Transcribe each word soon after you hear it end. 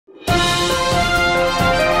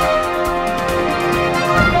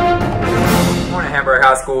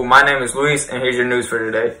Park High School. My name is Luis, and here's your news for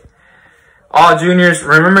today. All juniors,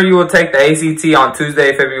 remember you will take the ACT on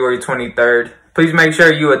Tuesday, February 23rd. Please make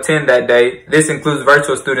sure you attend that day. This includes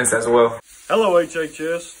virtual students as well. Hello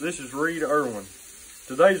HHS, this is Reed Irwin.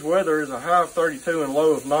 Today's weather is a high of 32 and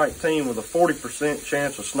low of 19 with a 40%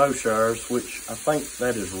 chance of snow showers, which I think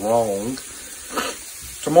that is wrong.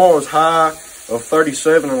 Tomorrow's high of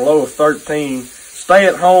 37 and low of 13. Stay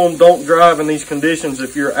at home, don't drive in these conditions.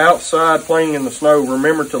 If you're outside playing in the snow,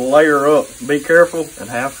 remember to layer up. Be careful and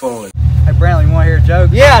have fun. Hey Brantley, you want to hear a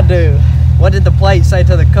joke? Yeah, I do. What did the plate say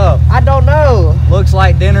to the cup? I don't know. Looks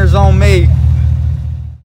like dinner's on me.